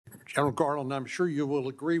General Garland, I'm sure you will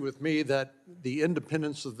agree with me that the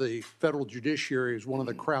independence of the federal judiciary is one of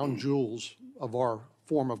the crown jewels of our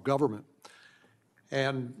form of government.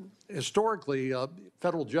 And historically,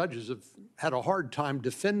 federal judges have had a hard time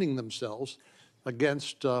defending themselves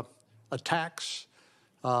against attacks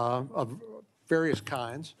of various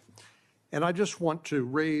kinds. And I just want to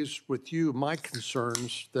raise with you my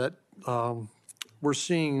concerns that we're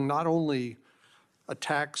seeing not only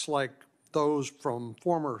attacks like those from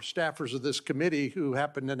former staffers of this committee who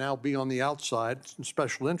happen to now be on the outside, and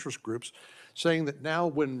special interest groups, saying that now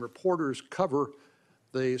when reporters cover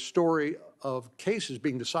the story of cases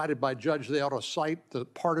being decided by a judge, they ought to cite the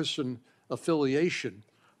partisan affiliation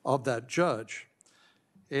of that judge.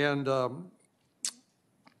 And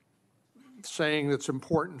saying it's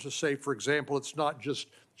important to say, for example, it's not just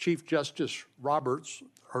Chief Justice Roberts,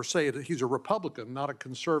 or say that he's a Republican, not a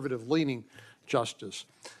conservative-leaning justice.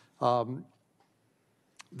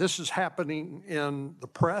 This is happening in the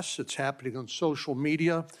press. It's happening on social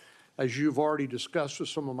media. As you've already discussed with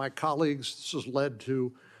some of my colleagues, this has led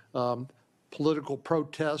to political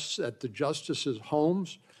protests at the justices'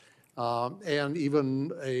 homes and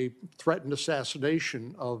even a threatened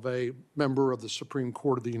assassination of a member of the Supreme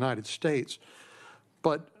Court of the United States.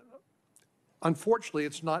 But unfortunately,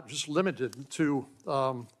 it's not just limited to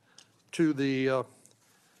the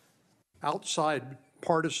outside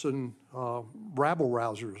partisan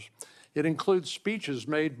rabble-rousers. It includes speeches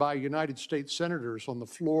made by United States senators on the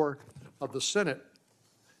floor of the Senate.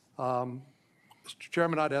 Mr.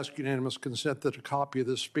 Chairman, I'd ask unanimous consent that a copy of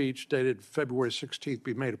this speech dated February 16th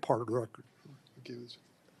be made a part of the record.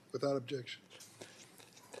 Without objection.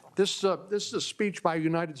 This is a speech by a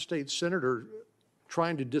United States senator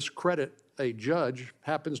trying to discredit a judge,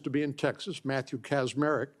 happens to be in Texas, Matthew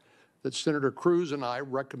Kacsmaryk, that Senator Cruz and I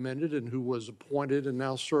recommended and who was appointed and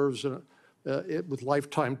now serves with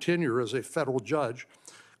lifetime tenure as a federal judge,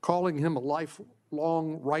 calling him a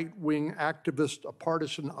lifelong right-wing activist, a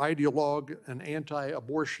partisan ideologue, an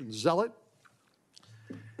anti-abortion zealot.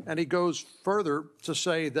 And he goes further to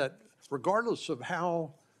say that regardless of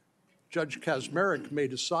how Judge Kacsmaryk may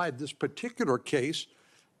decide this particular case,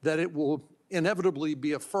 that it will inevitably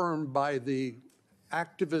be affirmed by the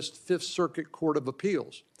activist Fifth Circuit Court of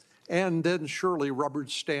Appeals, and then surely rubber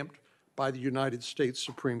stamped by the United States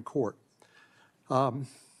Supreme Court. I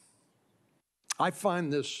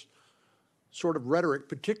find this sort of rhetoric,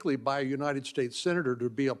 particularly by a United States senator, to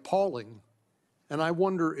be appalling. And I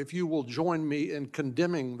wonder if you will join me in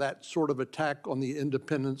condemning that sort of attack on the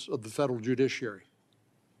independence of the federal judiciary.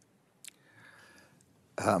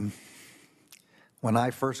 When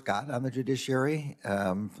I first got on the judiciary,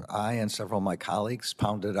 I and several of my colleagues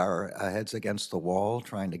pounded our heads against the wall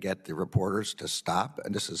trying to get the reporters to stop,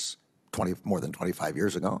 and this is more than 25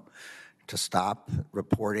 years ago, to stop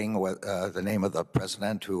reporting the name of the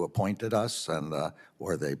president who appointed us and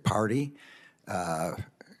or the party.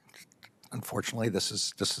 Unfortunately, this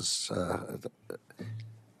is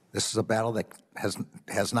a battle that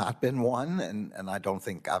has not been won, and I don't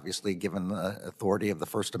think, obviously, given the authority of the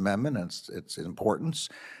First Amendment and its importance,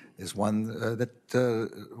 is one that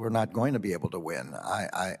we're not going to be able to win.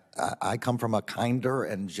 I come from a kinder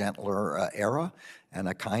and gentler era, and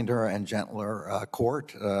a kinder and gentler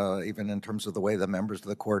court, even in terms of the way the members of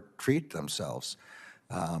the court treat themselves.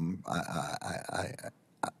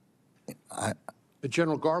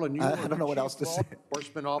 General Garland, you I don't know what else to say.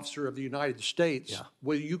 Enforcement officer of the United States. Yeah.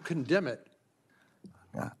 Will you condemn it?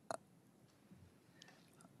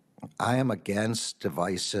 I am against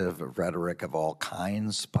divisive rhetoric of all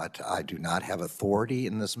kinds, but I do not have authority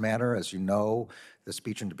in this matter. As you know, the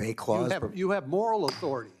speech and debate clause. You have moral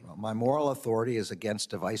authority. My moral authority is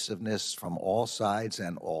against divisiveness from all sides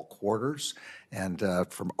and all quarters, and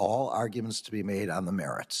from all arguments to be made on the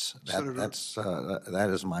merits. That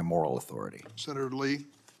is my moral authority. Senator Lee.